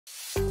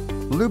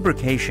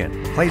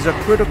Lubrication plays a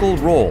critical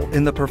role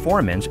in the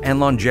performance and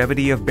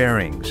longevity of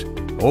bearings.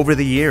 Over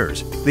the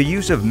years, the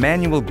use of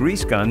manual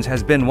grease guns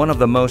has been one of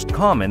the most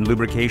common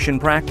lubrication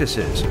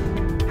practices.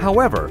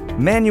 However,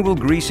 manual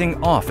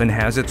greasing often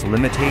has its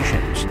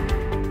limitations.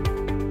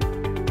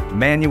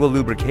 Manual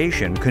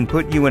lubrication can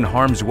put you in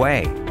harm's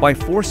way by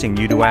forcing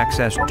you to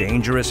access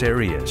dangerous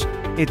areas.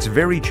 It's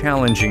very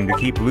challenging to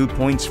keep lube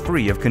points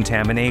free of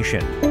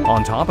contamination.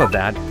 On top of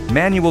that,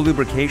 manual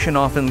lubrication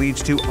often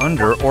leads to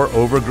under or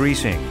over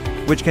greasing,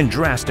 which can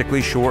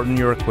drastically shorten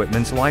your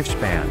equipment's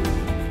lifespan.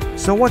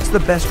 So what's the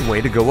best way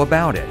to go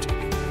about it?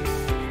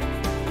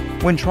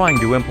 When trying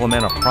to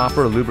implement a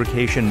proper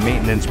lubrication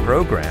maintenance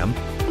program,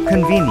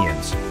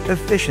 convenience,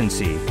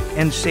 efficiency,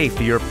 and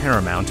safety are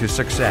paramount to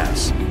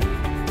success.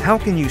 How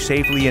can you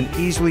safely and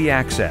easily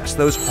access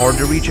those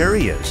hard-to-reach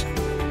areas?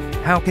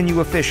 How can you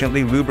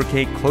efficiently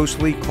lubricate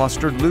closely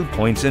clustered lube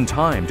points in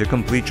time to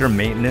complete your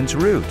maintenance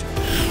route?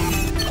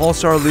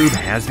 Pulsarlube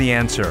has the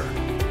answer.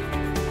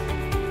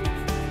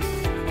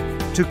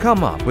 To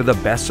come up with the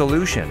best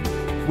solution,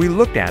 we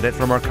looked at it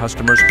from our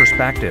customer's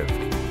perspective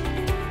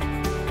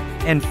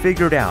and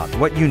figured out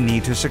what you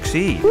need to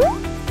succeed.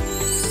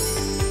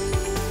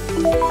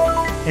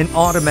 An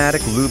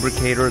automatic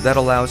lubricator that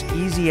allows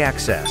easy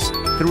access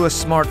through a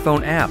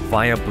smartphone app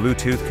via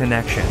Bluetooth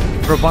connection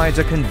provides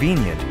a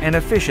convenient and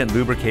efficient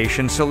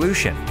lubrication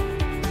solution.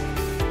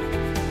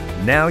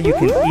 Now you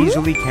can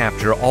easily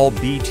capture all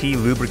BT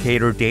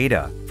lubricator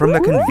data from the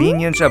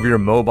convenience of your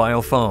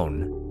mobile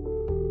phone.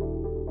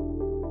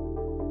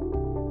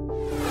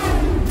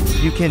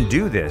 You can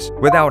do this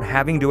without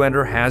having to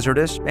enter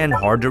hazardous and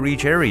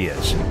hard-to-reach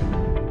areas.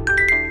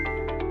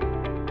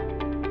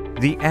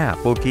 The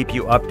app will keep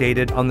you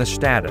updated on the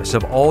status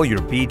of all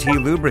your BT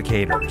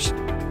lubricators.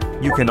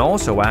 You can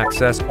also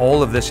access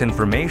all of this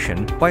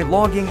information by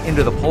logging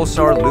into the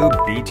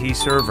Pulsarlube BT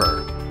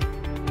server.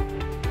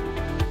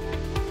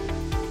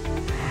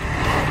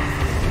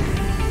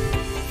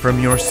 From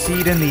your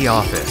seat in the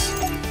office,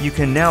 you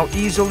can now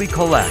easily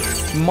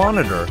collect,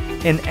 monitor,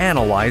 and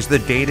analyze the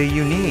data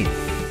you need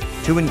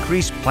to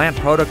increase plant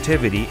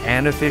productivity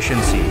and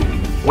efficiency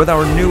with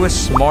our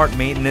newest smart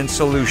maintenance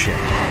solution.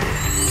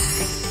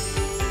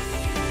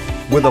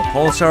 With a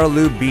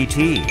Pulsarlube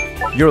BT,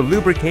 your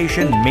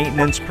lubrication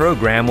maintenance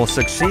program will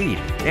succeed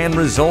and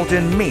result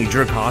in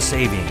major cost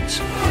savings.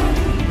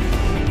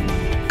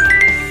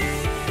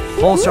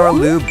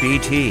 Pulsarlube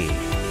BT,